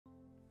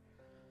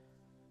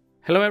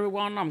Hello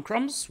everyone, I'm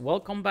Crumbs.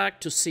 Welcome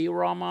back to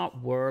Seaorama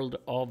World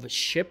of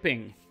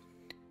Shipping.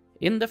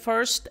 In the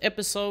first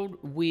episode,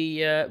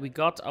 we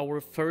got our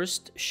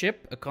first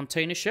ship, a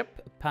container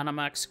ship, a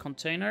Panamax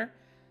container,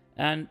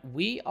 and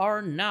we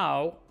are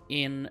now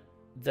in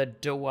the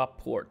Doha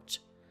port.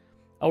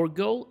 Our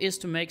goal is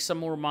to make some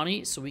more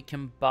money so we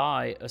can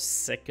buy a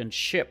second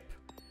ship,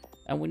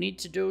 and we need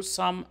to do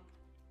some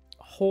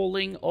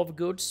hauling of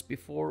goods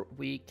before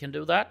we can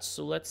do that.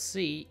 So let's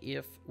see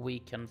if we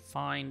can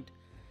find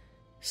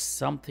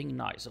something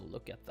nice. Oh,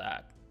 look at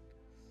that.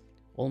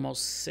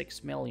 Almost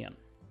 6 million.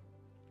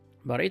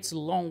 But it's a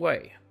long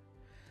way.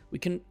 We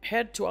can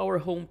head to our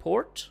home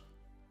port,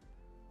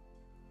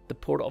 the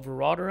port of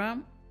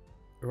Rotterdam,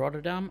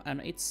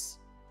 and it's,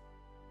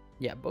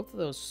 yeah, both of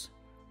those.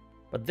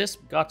 But this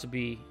got to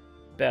be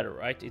better,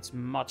 right? It's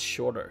much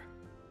shorter.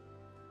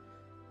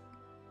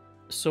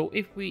 So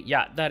if we,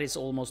 yeah, that is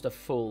almost a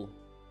full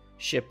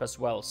ship as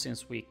well,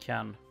 since we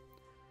can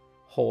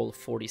haul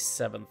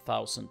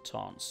 47,000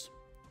 tons.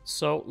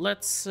 So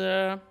let's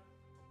go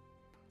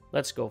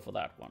for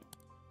that one.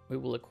 We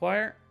will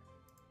acquire.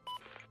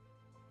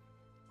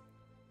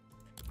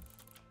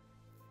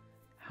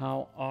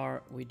 How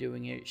are we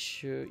doing it?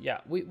 Sure. Yeah,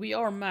 we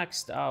are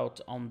maxed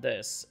out on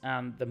this,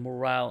 and the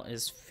morale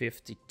is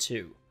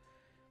 52.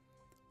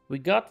 We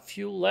got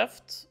fuel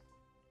left,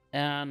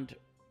 and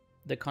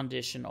the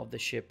condition of the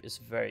ship is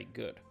very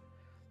good.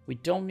 We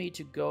don't need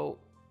to go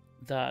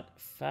that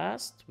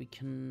fast. We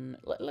can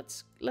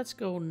let's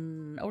go,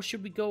 or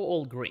should we go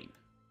all green?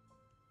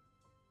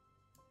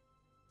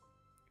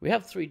 We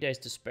have 3 days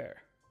to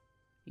spare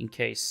in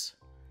case,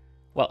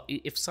 well,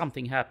 if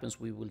something happens,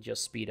 we will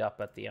just speed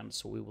up at the end,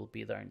 so we will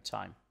be there in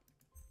time.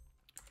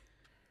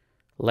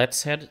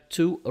 Let's head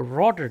to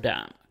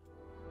Rotterdam.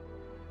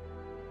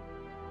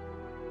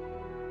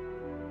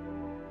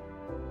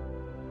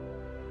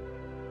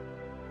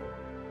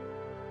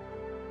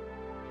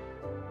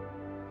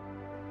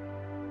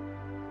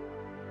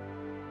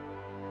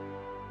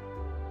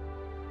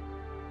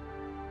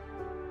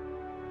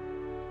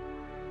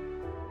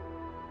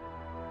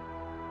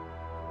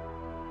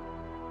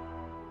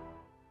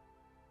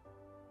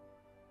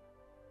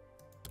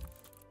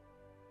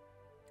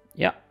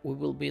 Yeah, we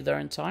will be there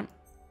in time.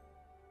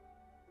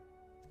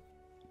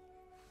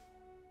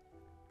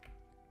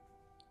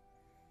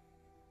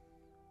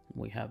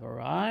 We have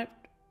arrived.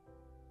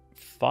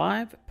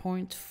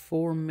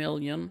 5.4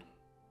 million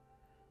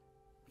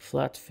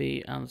flat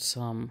fee and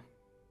some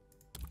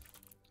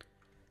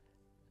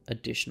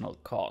additional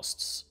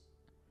costs.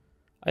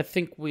 I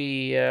think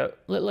we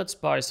let's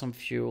buy some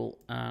fuel,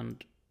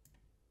 and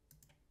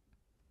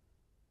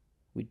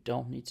we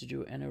don't need to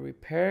do any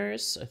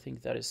repairs. I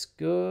think that is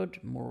good.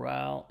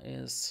 Morale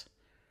is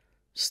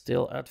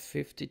still at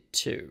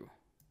 52.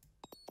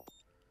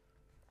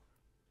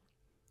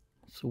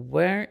 So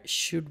where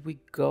should we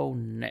go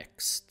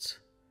next?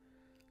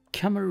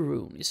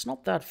 Cameroon. It's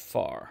not that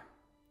far.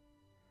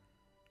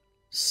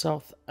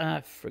 South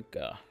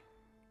Africa.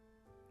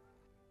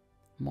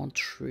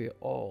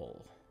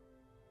 Montreal.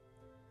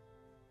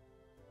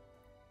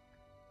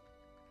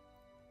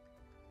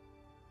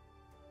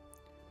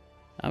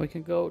 And we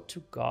can go to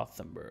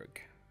Gothenburg.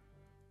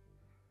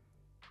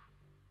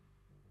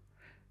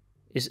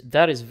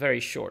 That is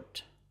very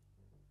short.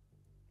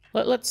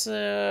 Let's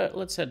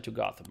head to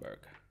Gothenburg.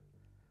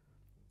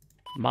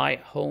 My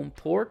home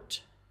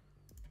port,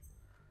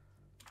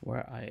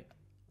 where I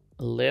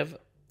live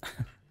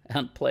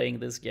and playing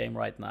this game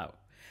right now.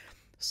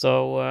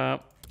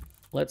 So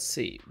let's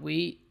see.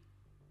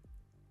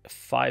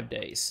 5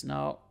 days.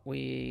 Now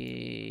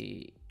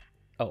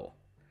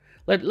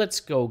let's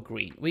go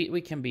green.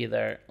 We can be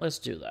there. Let's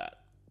do that.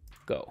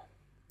 Go.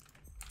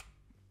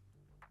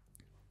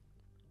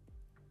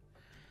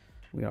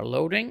 We are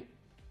loading.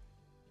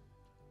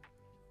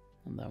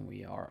 And then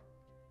we are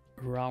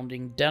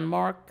rounding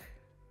Denmark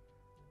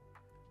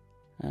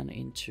and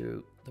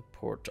into the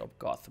port of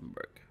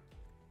Gothenburg.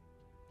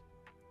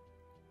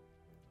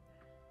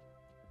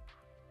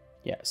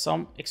 Yeah,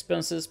 some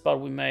expenses,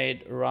 but we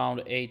made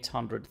around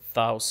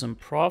 800,000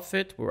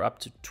 profit. We're up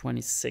to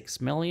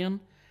 26 million.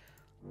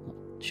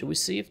 Should we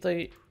see if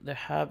they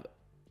have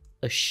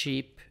a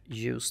cheap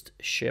used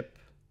ship?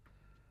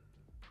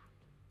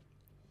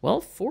 Well,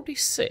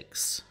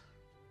 46.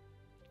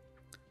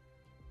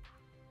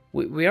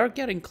 We are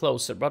getting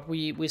closer, but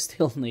we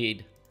still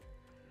need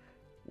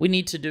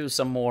to do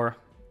some more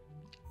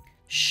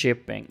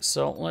shipping.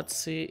 So let's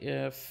see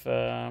if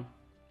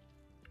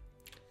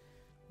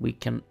we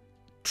can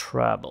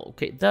travel.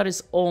 Okay, that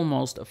is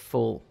almost a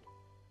full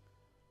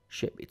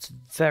ship. It's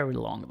very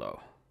long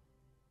though.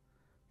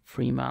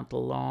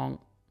 Fremantle long.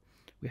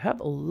 We have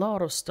a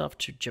lot of stuff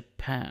to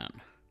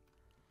Japan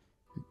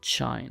and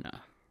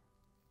China.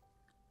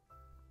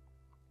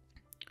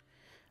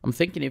 I'm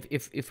thinking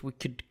if we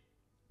could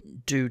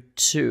do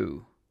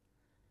 2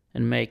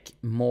 and make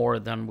more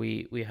than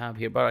we have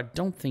here, but I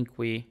don't think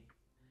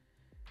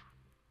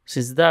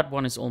since that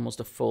one is almost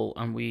a full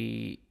and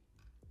we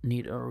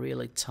need a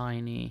really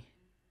tiny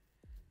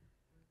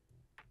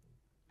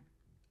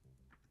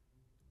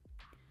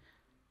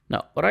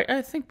No, but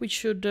I think we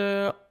should,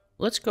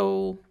 let's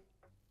go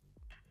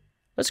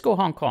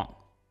Hong Kong.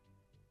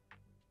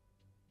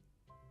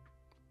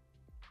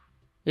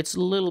 It's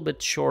a little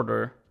bit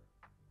shorter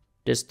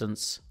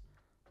distance.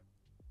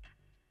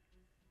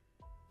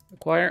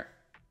 Acquire.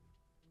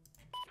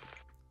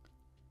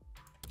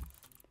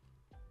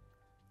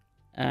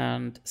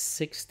 And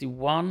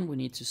 61, we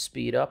need to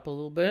speed up a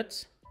little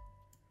bit.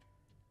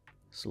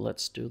 So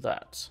let's do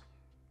that.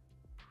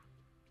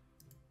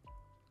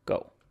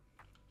 Go.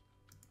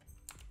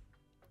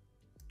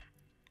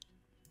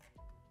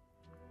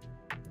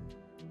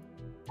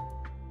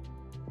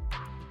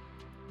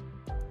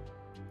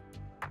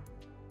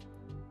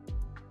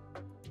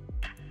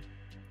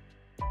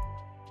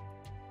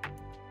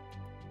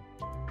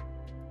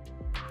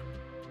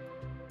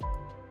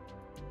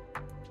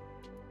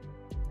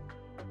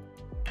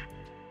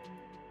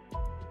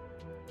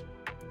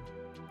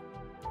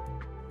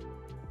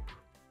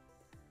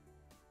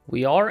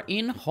 We are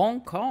in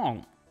Hong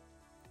Kong,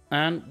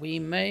 and we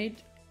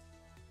made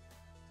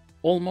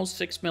almost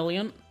 6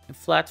 million in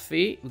flat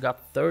fee. We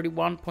got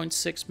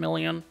 31.6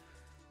 million.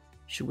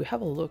 Should we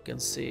have a look and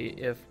see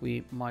if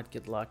we might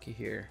get lucky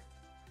here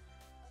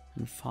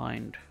and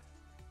find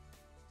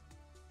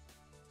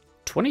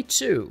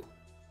 22?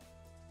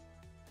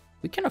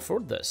 We can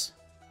afford this.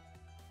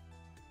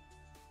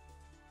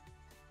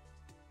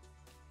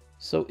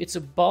 So it's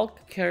a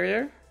bulk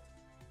carrier.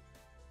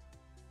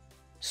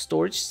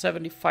 Storage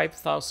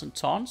 75,000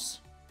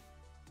 tons.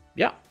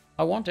 Yeah,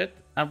 I want it,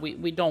 and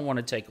we don't want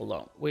to take a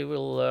loan. We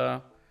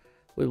will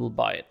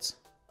buy it.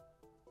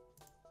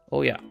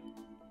 Oh yeah,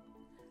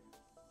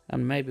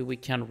 and maybe we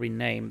can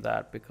rename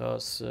that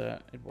because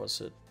it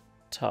was a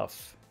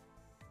tough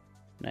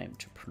name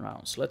to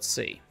pronounce. Let's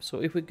see. So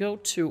if we go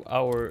to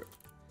our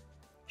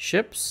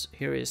ships,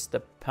 here is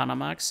the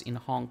Panamax in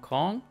Hong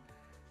Kong,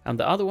 and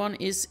the other one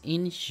is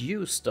in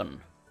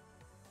Houston.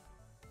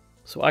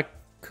 So I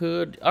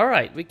could...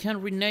 Alright, we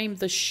can rename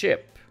the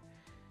ship.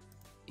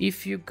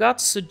 If you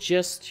got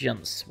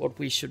suggestions what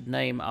we should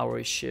name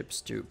our ships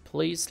to,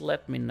 please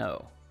let me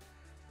know.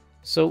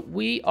 So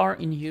we are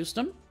in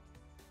Houston,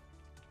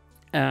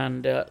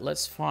 and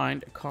let's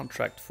find a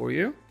contract for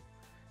you.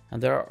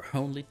 And there are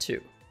only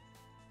 2.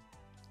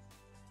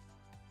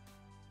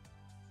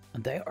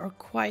 And they are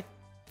quite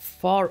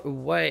far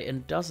away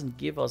and doesn't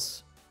give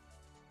us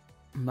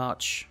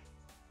much.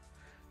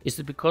 Is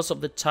it because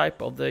of the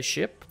type of the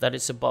ship that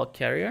is a bulk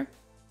carrier?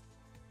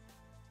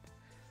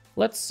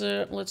 Let's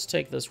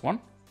take this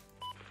one.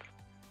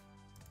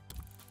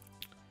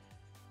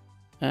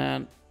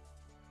 And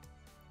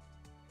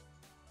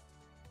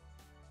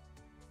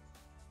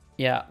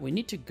yeah, we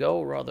need to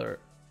go rather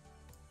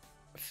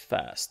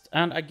fast.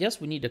 And I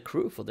guess we need a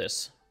crew for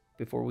this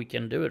before we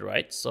can do it,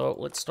 right? So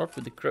let's start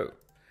with the crew.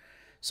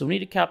 So we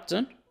need a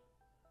captain.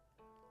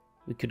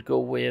 We could go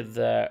with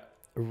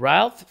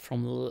Ralph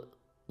from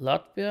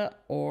Latvia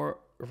or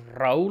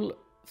Raul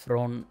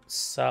from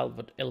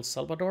El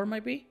Salvador,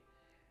 maybe?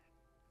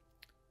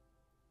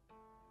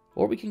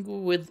 Or we can go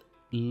with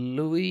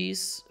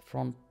Luis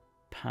from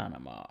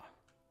Panama.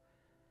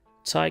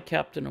 Thai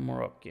captain or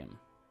Moroccan.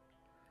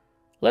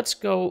 Let's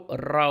go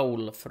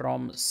Raul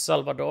from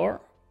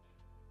Salvador.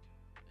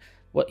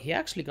 Well, he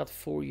actually got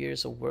 4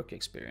 years of work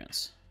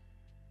experience.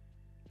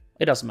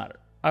 It doesn't matter.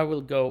 I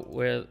will go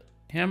with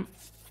him.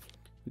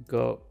 We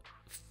go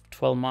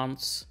 12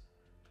 months.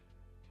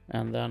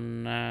 And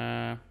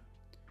then...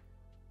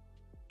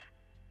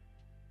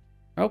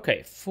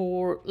 okay,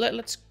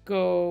 let's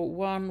go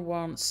 1,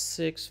 1,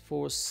 6,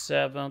 4,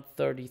 7,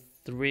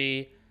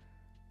 33.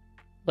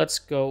 Let's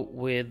go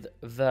with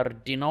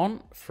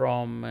Verdinon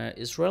from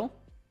Israel.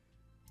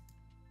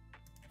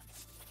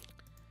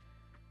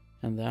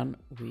 And then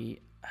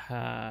we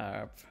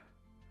have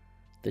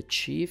the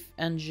chief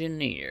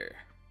engineer.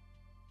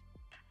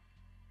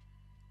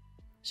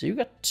 So you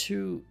got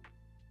 2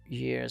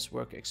 years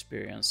work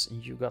experience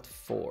and you got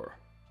 4.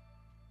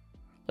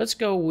 Let's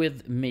go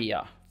with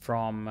Mia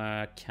from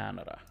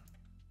Canada.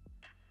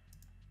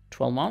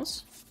 12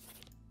 months.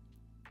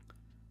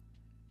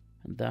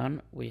 And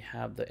then we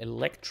have the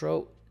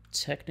electro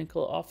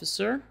technical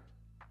officer.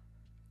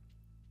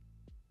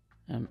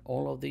 And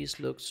all of these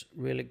looks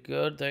really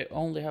good. They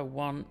only have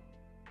 1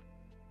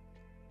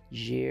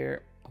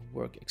 year of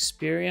work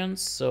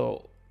experience.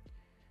 So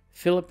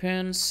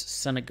Philippines,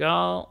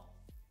 Senegal,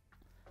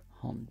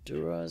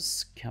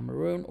 Honduras,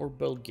 Cameroon, or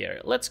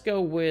Bulgaria. Let's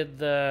go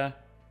with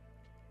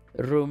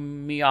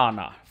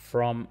Rumiana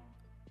from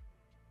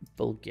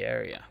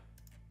Bulgaria.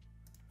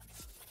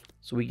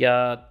 So we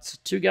got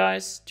 2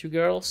 guys, 2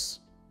 girls,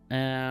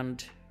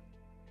 and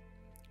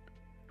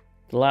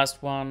the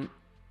last one,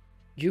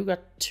 you got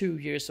 2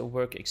 years of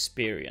work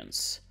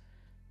experience.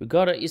 We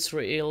got an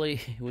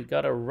Israeli, we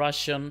got a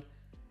Russian,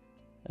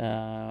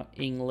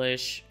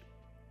 English.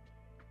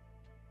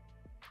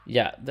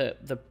 Yeah,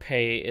 the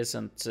pay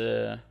isn't...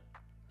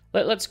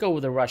 let's go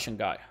with the Russian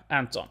guy,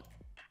 Anton.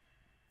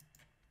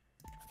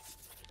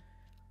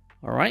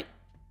 Alright,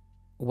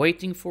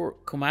 waiting for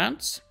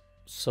commands.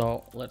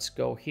 So let's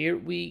go here.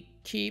 We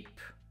keep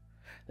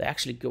They're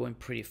actually going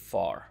pretty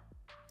far.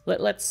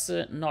 Let's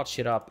notch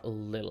it up a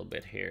little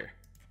bit here.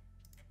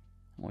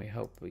 We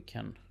hope we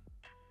can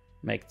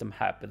make them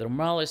happy. The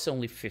morale is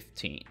only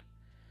 15.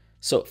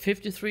 So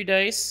 53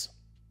 days.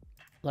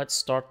 Let's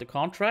start the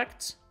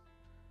contract.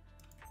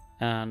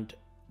 And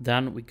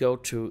then we go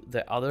to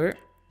the other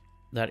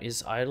that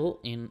is idle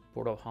in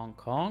Port of Hong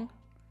Kong.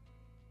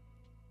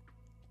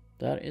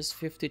 That is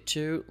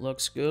 52.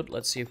 Looks good.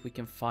 Let's see if we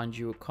can find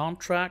you a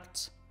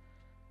contract.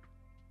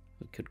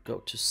 We could go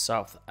to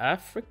South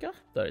Africa.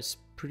 That is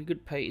pretty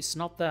good pay. It's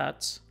not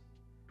that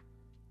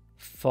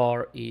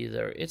far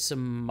either. It's a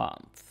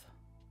month.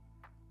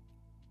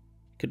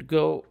 Could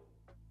go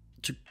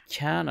to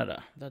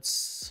Canada.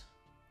 It's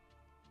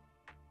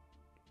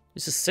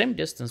the same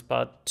distance,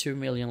 but 2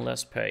 million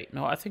less pay.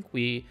 No, I think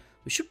we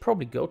should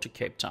probably go to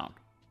Cape Town.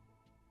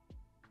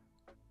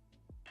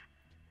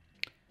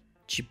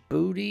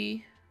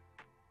 Djibouti.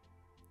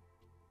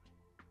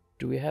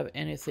 Do we have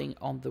anything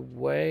on the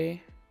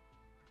way?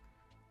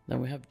 Then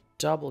we have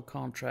double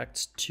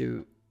contracts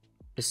to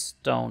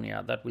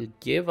Estonia that will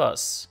give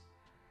us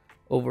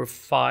over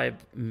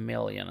 5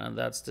 million, and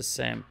that's the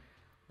same.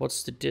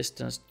 What's the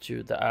distance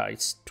to the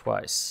it's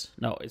twice.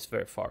 No, it's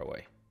very far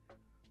away.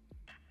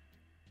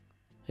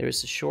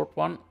 Here's a short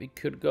one. We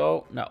could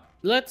go. No,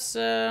 let's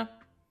go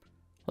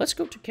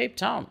to Cape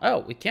Town. Oh,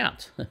 we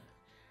can't.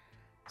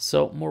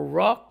 So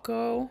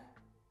Morocco,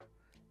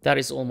 that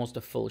is almost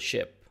a full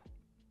ship.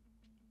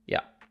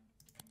 Yeah,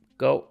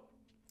 go.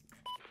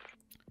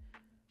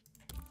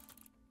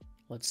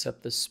 Let's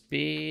set the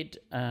speed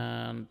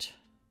and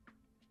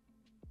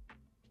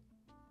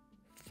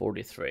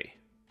 43.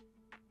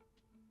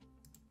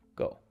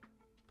 Go.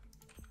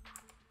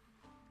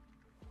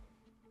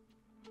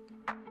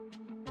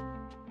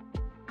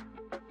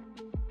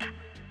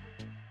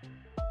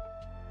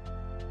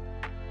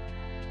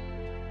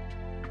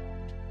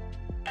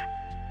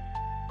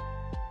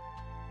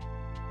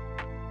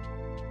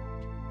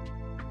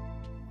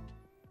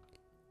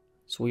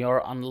 So we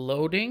are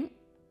unloading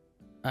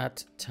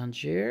at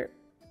Tangier.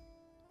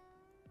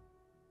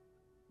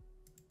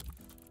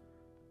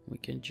 We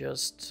can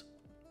just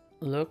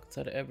look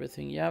at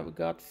everything. Yeah, we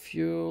got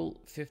fuel,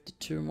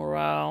 52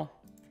 morale.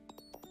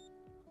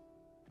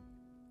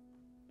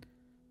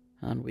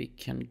 And we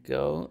can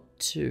go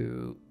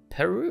to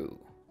Peru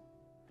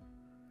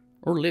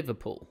or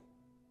Liverpool.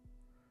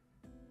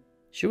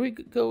 Should we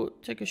go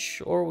take a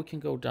shore? We can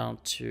go down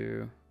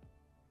to...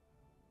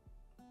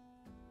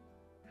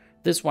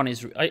 This one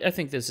is... I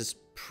think this is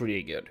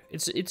pretty good.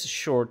 It's a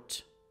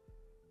short...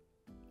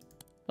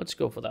 Let's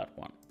go for that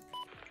one.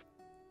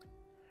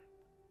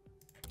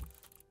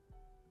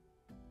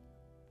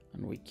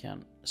 And we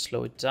can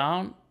slow it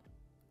down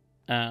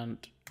and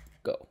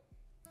go.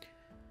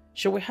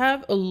 Shall we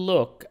have a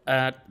look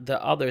at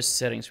the other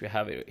settings we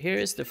have here? Here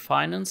is the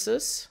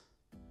finances.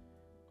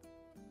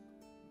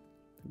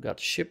 We've got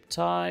ship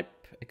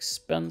type,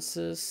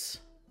 expenses,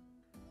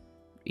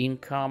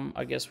 income.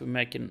 I guess we're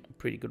making a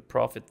pretty good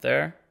profit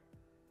there.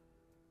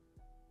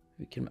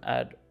 We can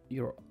add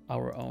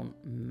our own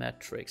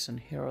metrics, and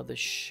here are the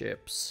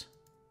ships.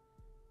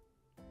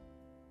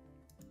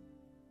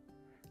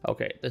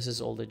 Okay, this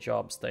is all the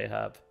jobs they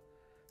have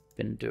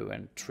been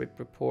doing. Trip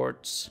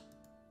reports.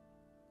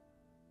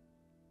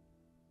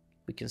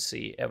 We can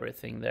see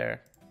everything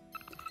there.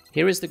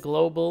 Here is the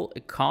global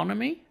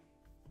economy.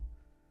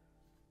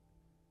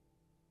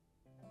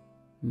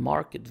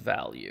 Market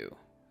value.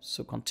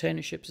 So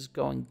container ships is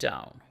going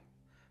down,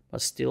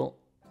 but still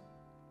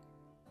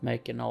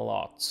making a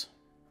lot.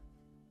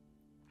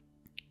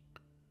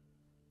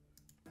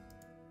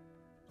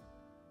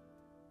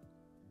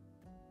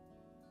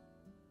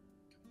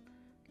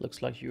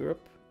 Looks like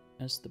Europe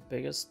is the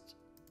biggest,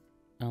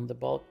 and the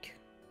bulk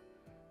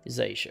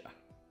is Asia.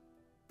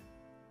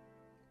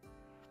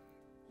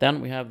 Then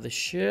we have the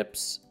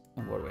ships,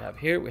 and what do we have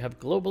here? We have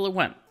global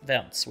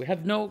events. We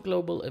have no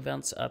global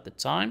events at the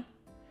time.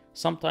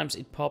 Sometimes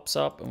it pops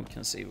up and we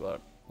can see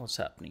what's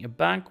happening. A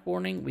bank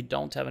warning, we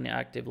don't have any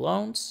active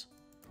loans.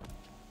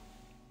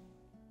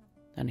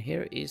 And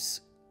here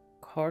is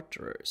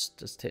Carter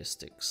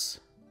statistics.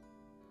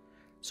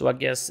 So I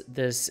guess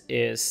this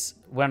is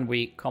when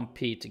we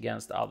compete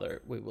against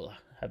other, we will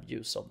have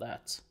use of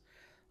that.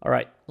 All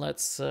right,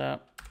 let's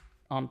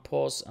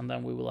unpause, and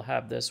then we will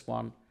have this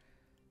one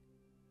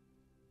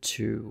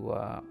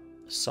to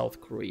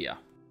South Korea.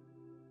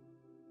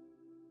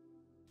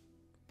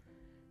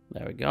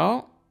 There we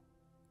go.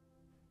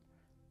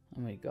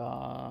 And we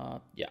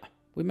got, yeah,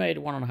 we made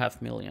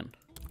 1.5 million.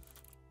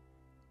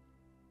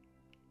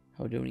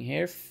 How are we doing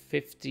here?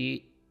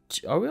 50.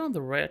 Are we on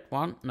the right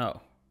one?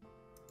 No.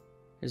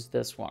 Is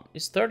this one?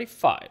 It's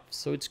 35,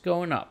 so it's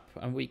going up,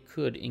 and we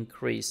could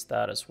increase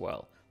that as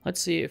well. Let's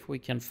see if we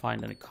can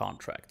find any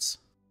contracts.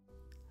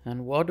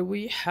 And what do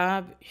we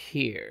have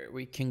here?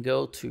 We can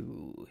go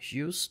to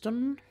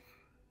Houston,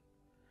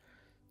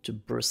 to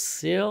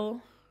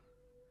Brazil,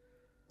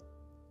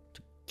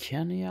 to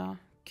Kenya,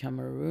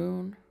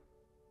 Cameroon,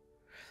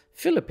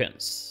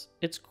 Philippines.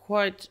 It's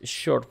quite a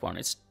short one.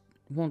 It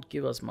won't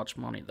give us much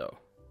money though.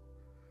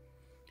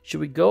 Should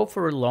we go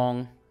for a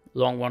long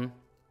one?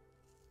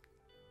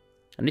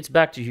 And it's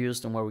back to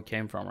Houston where we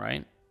came from,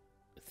 right?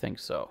 I think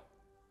so.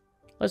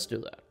 Let's do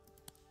that.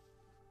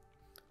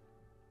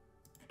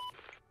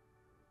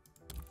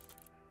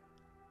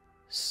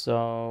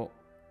 So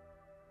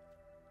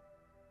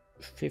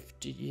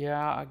 50,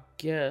 yeah, I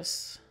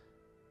guess.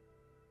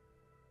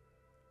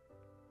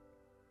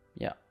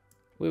 Yeah,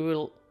 we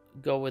will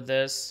go with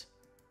this.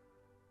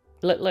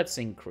 Let's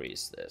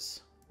increase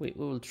this. We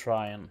will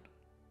try and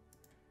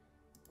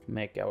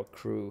make our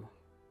crew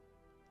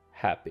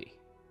happy.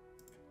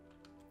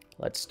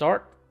 Let's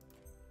start.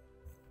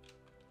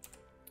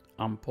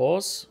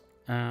 Unpause,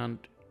 and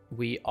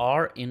we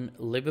are in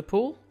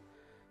Liverpool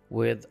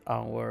with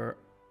our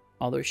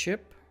other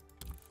ship.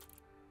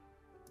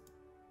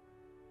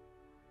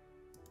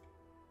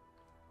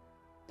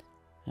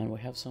 And we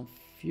have some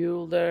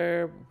fuel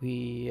there.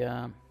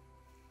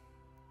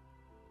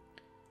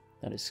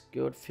 That is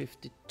good.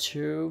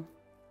 52.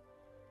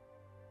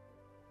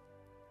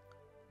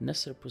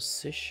 Necessary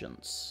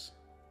positions.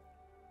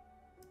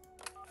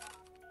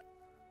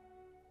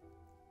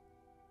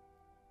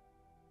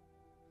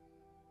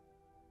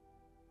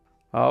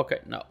 Okay,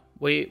 no,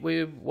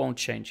 we won't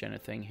change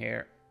anything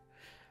here.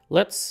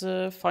 Let's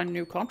find a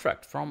new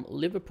contract from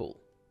Liverpool.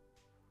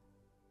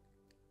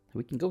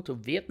 We can go to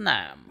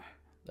Vietnam.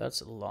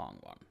 That's a long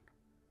one.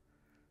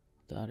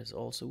 That is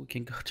also, we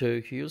can go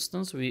to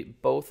Houston, so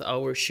both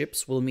our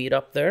ships will meet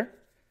up there.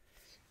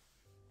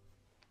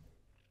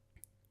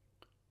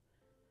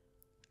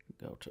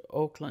 Go to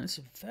Oakland. It's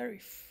very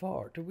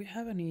far. Do we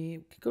have any?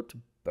 We can go to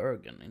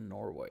Bergen in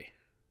Norway.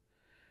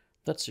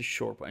 That's a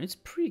short one. It's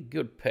pretty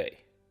good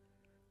pay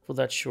for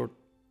that short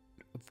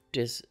of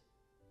this.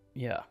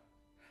 Yeah,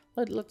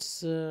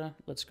 let's go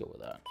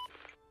with that.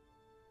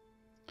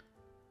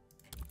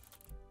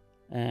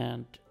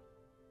 And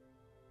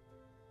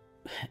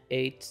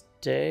 8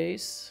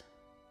 days.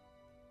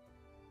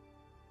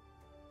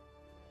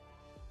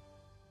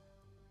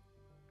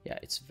 Yeah,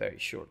 it's very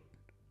short.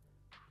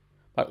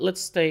 But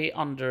let's stay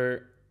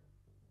under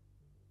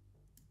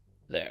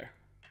there.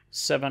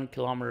 7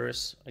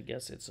 kilometers. I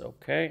guess it's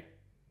okay.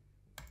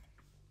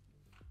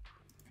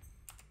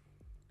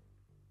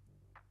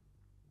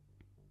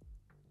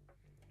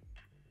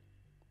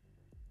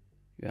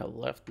 You have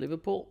left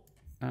Liverpool.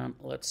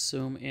 Let's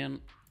zoom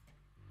in.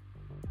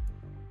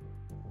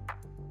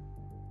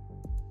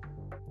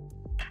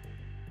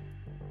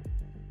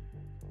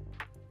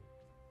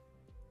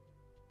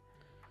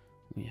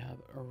 We have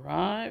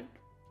arrived.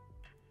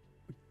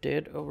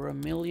 Did over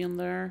 1 million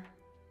there.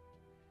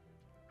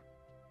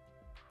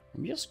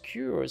 I'm just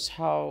curious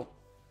how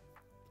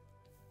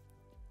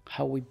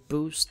we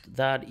boost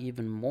that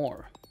even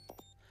more.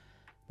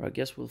 But I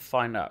guess we'll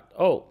find out.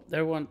 Oh,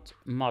 there wasn't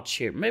much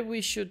here. Maybe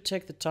we should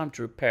take the time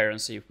to repair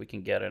and see if we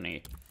can get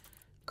any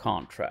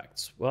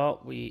contracts.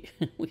 Well, we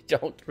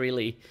don't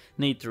really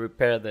need to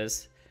repair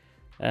this.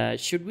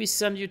 Should we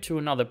send you to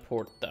another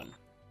port then?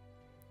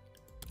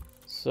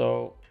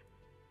 So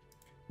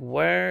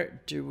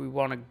where do we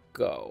want to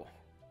go?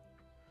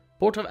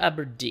 Port of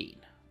Aberdeen.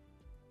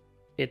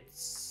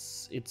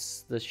 It's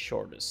the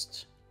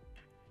shortest.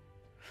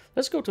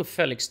 Let's go to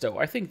Felixstowe.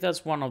 I think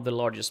that's one of the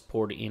largest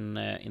port in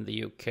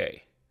the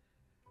UK.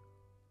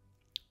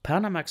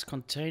 Panamax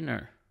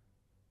container.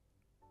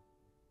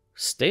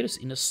 Status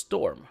in a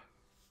storm.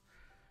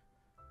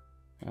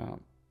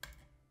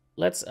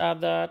 Let's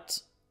add that.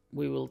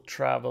 We will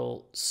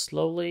travel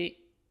slowly.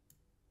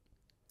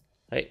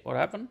 Hey, what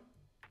happened?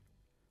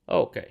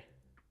 Oh, okay.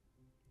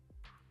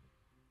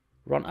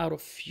 Run out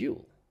of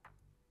fuel.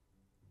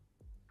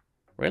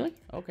 Really?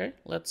 Okay,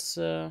 let's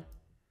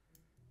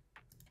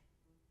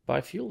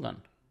buy fuel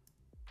then.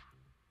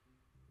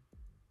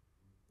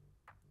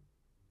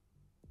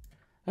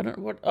 I don't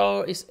know what.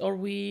 Oh, are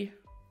we?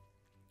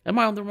 Am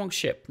I on the wrong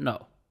ship?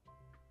 No.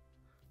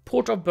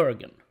 Port of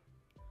Bergen.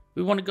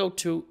 We want to go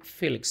to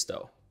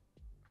Felixstowe.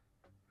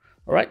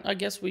 All right, I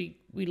guess we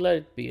let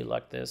it be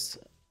like this,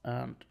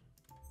 and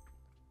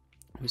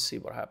we see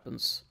what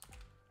happens.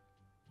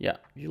 Yeah,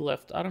 you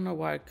left. I don't know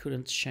why I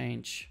couldn't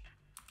change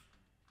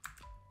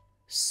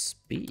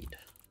speed.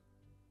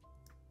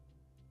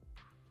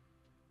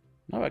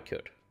 No, I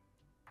could.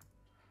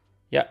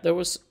 Yeah, there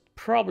was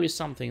probably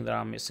something that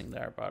I'm missing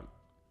there, but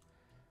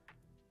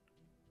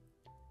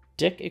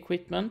deck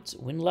equipment,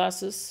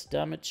 windlasses,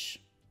 damage.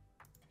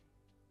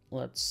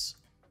 Let's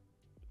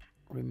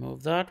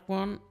remove that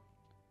one.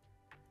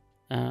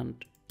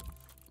 And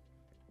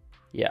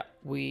yeah,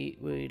 we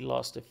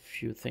lost a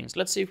few things.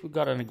 Let's see if we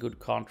got any good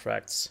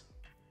contracts.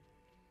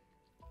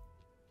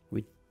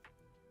 We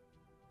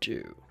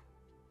do.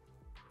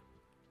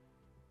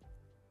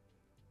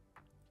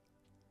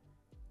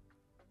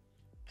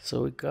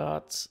 So we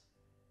got,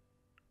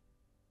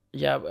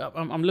 yeah,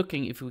 I'm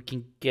looking if we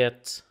can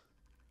get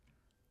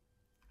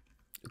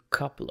a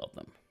couple of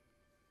them.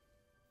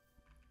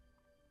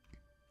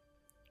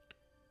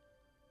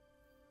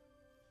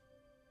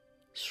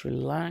 Sri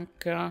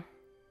Lanka.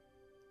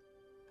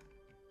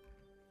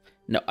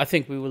 No, I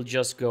think we will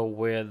just go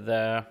with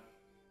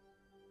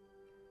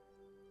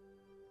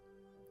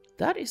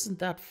That isn't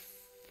that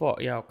far.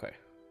 Yeah, okay.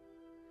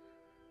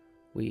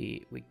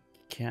 We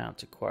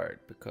can't acquire it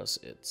because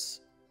it's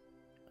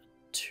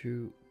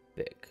too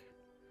big.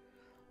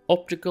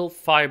 Optical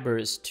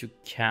fibers to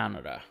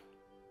Canada.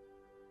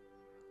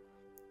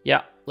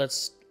 Yeah,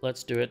 let's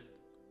do it.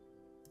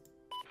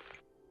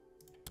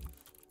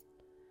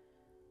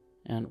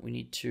 And we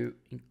need to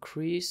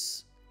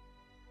increase.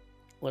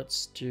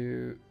 Let's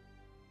do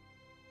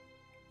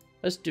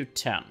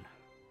 10.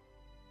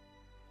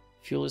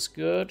 Fuel is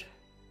good.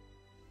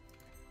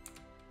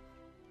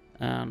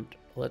 And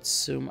let's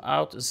zoom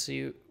out and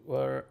see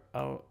where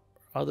our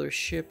other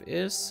ship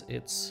is.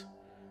 It's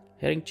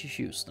heading to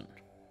Houston.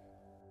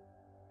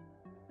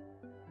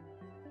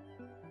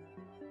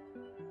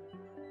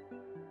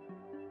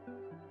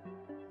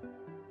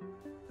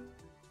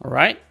 All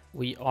right,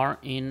 we are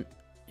in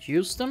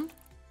Houston.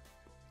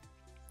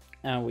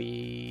 And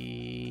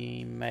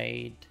we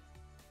made,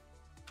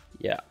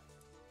 yeah,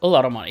 a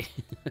lot of money.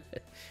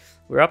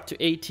 We're up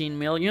to 18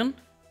 million.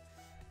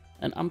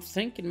 And I'm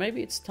thinking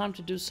maybe it's time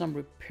to do some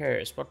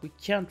repairs, but we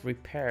can't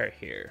repair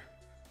here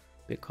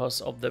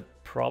because of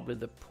probably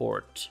the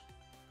port.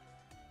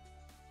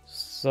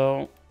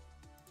 So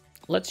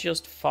let's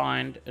just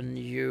find a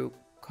new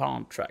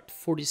contract.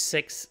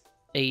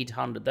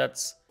 46,800.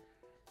 That's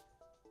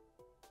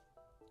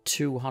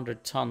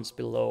 200 tons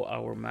below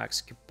our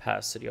max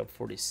capacity of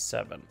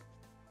 47.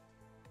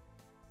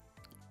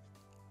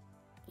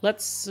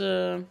 Let's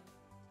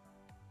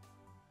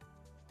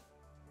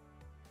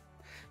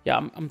yeah,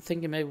 I'm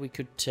thinking maybe we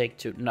could take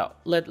two. No,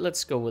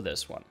 let's go with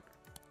this one.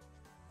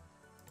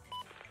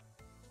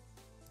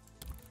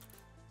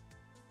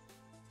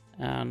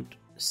 And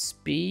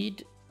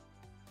speed.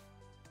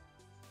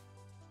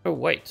 Oh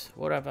wait,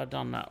 what have I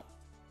done now?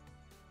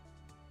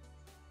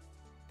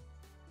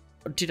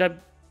 Did I?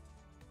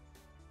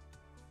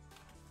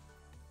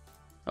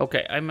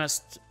 Okay, I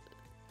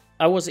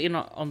was in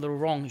on the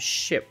wrong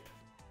ship.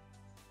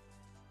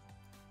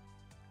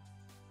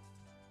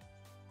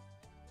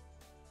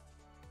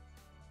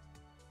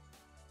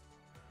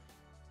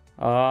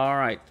 All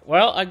right.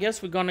 Well, I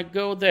guess we're gonna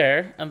go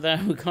there, and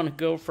then we're gonna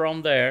go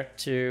from there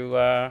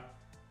to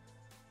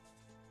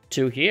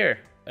here.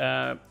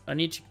 I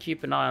need to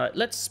keep an eye on it.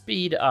 Let's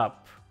speed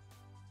up.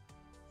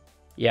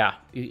 Yeah,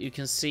 you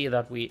can see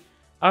that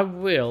I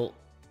will.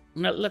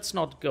 No, let's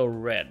not go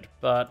red,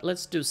 but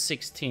let's do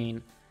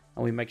 16,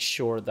 and we make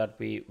sure that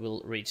we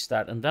will reach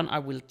that, and then I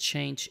will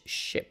change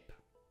ship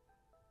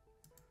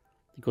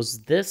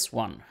because this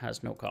one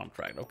has no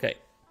contract. Okay.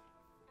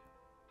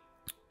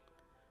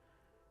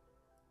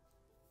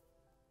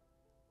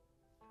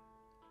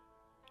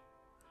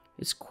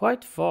 It's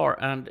quite far,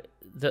 and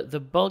the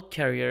bulk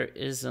carrier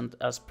isn't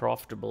as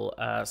profitable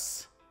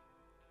as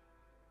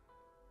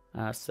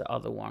the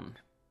other one.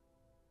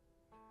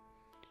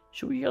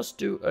 Should we just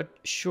do a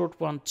short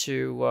one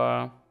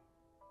to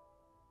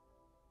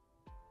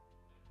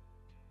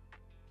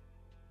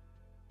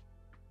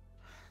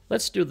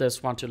let's do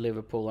this one to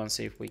Liverpool and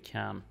see if we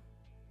can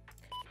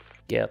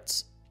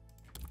get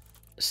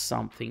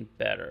something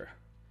better.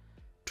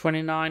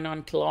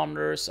 29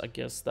 kilometers, I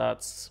guess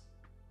that's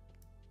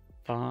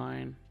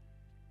fine.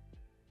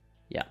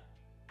 Yeah.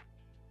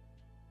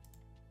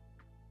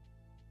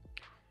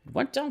 It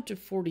went down to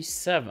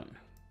 47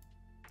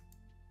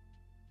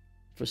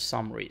 for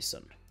some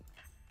reason.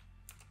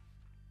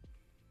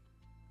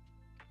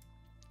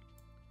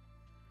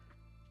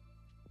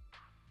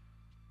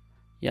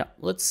 Yeah,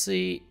 let's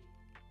see.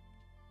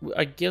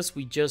 I guess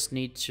we just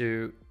need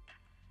to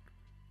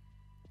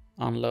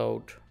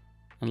unload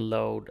and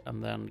load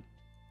and then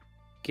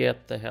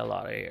get the hell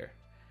out of here.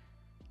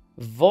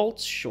 Vault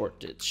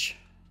shortage.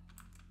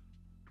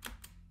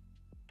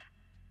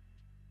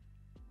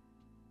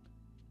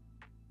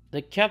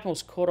 The captain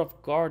was caught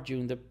off guard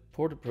during the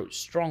port approach.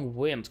 Strong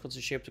winds caused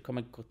the ship to come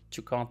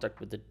into contact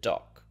with the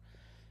dock.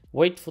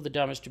 Wait for the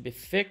damage to be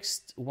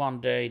fixed.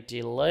 1 day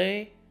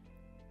delay.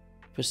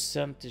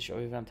 Percentage of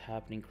event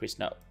happening increase.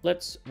 Now,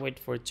 let's wait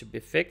for it to be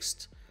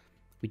fixed.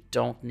 We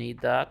don't need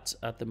that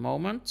at the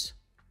moment.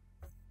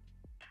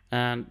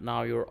 And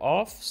now you're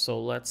off,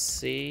 so let's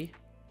see.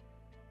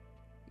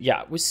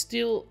 Yeah, we're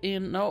still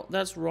in... No,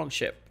 that's the wrong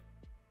ship.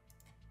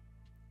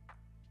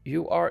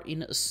 You are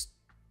in a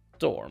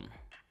storm.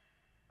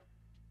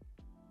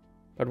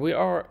 But we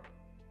are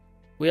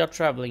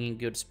traveling in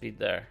good speed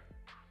there.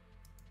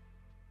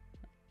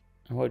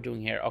 And what are we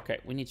doing here? Okay,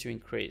 we need to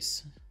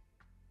increase.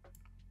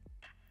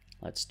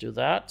 Let's do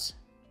that.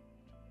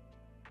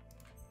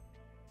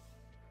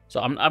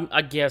 So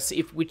I guess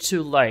if we're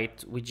too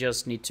late, we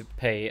just need to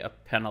pay a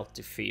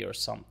penalty fee or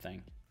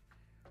something.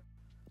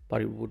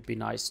 But it would be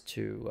nice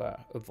to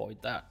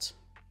avoid that.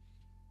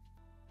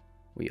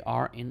 We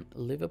are in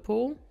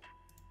Liverpool.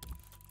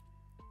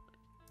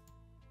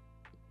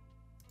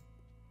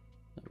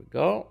 There we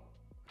go.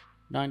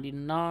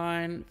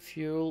 99.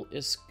 Fuel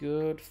is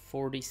good.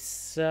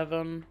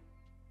 47.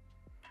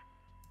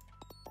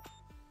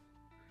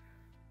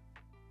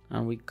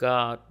 And we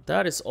got...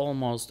 That is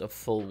almost a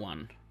full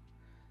one.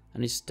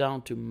 And it's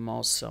down to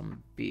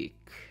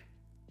Mozambique.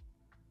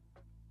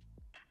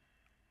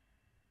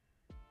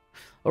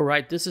 All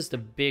right, this is the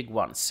big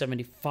one,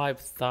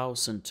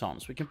 75,000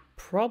 tons. We can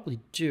probably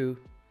do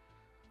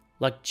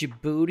like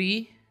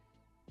Djibouti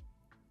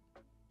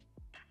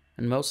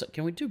and Mosaic.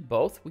 Can we do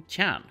both? We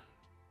can.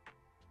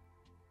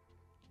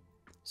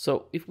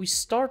 So if we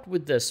start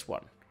with this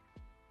one,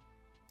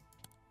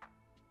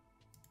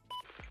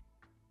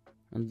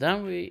 and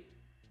then we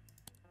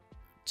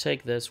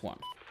take this one.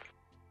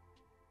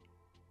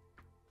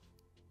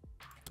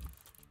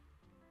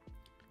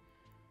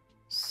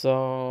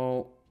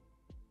 So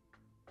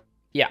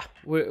yeah,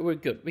 we're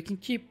good. We can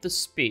keep the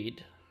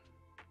speed.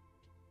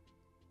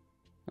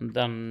 And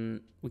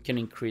then we can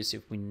increase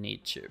if we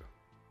need to.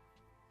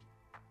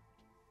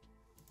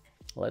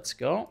 Let's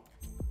go.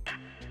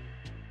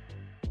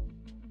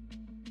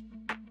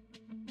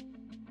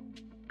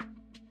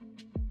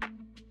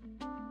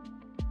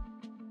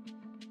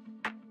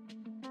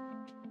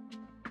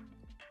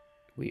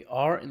 We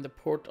are in the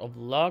port of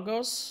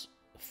Lagos.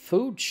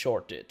 Food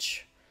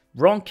shortage.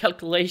 Wrong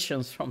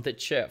calculations from the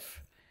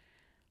chef.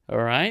 All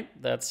right,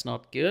 that's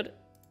not good.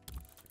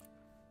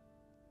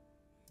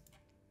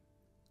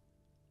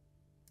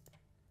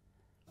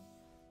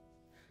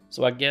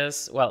 So I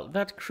guess, well,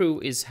 that crew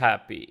is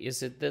happy.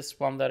 Is it this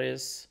one that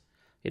is?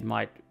 We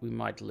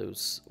might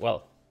lose.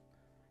 Well,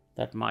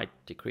 that might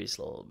decrease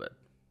a little bit.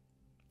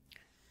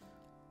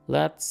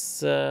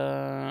 Let's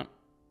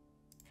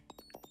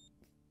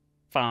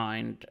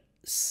find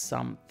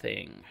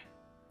something.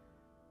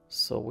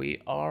 So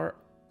we are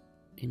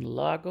in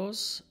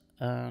Lagos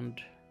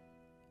and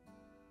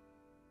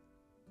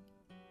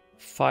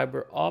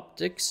fiber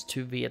optics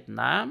to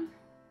Vietnam.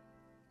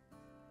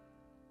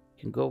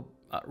 You can go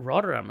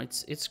Rotterdam.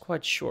 It's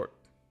quite short,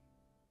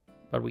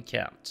 but we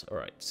can't. All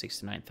right,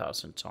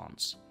 69,000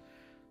 tons.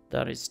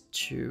 That is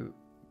too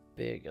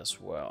big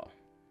as well.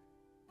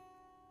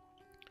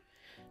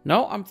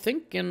 No, I'm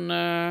thinking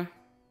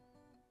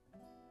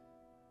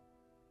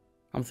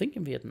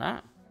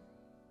Vietnam.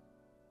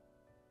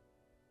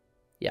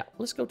 Yeah,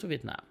 let's go to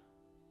Vietnam.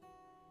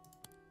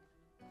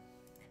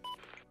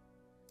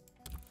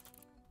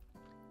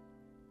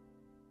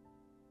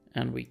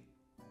 And we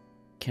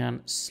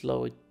can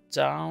slow it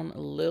down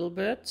a little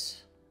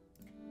bit.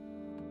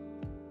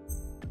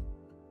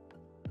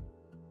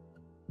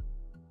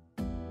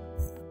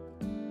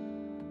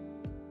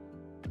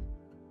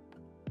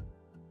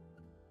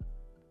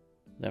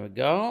 There we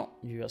go.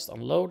 You just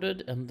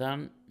unloaded and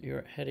then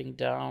you're heading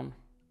down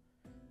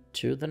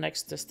to the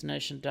next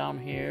destination down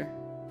here.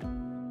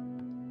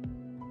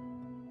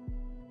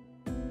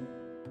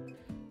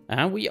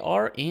 And we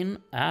are in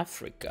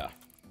Africa.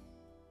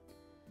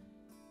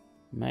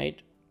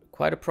 Made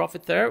quite a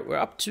profit there. We're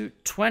up to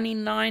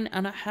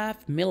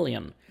 29.5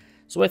 million.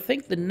 So I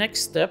think the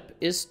next step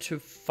is to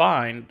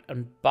find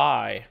and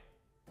buy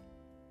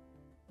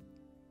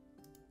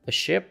a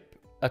ship,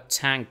 a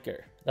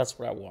tanker. That's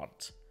what I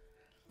want.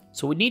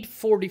 So we need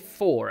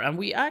 44, and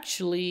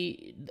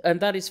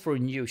that is for a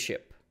new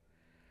ship.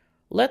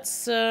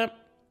 Let's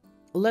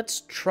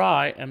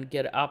try and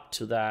get up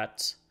to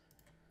that,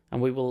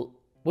 and we will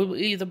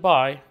either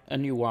buy a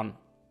new one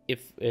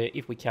if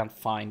we can't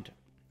find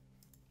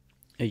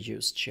a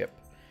used ship.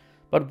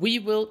 But we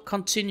will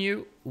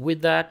continue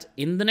with that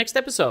in the next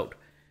episode.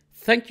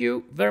 Thank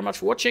you very much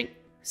for watching.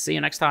 See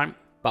you next time.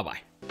 Bye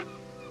bye.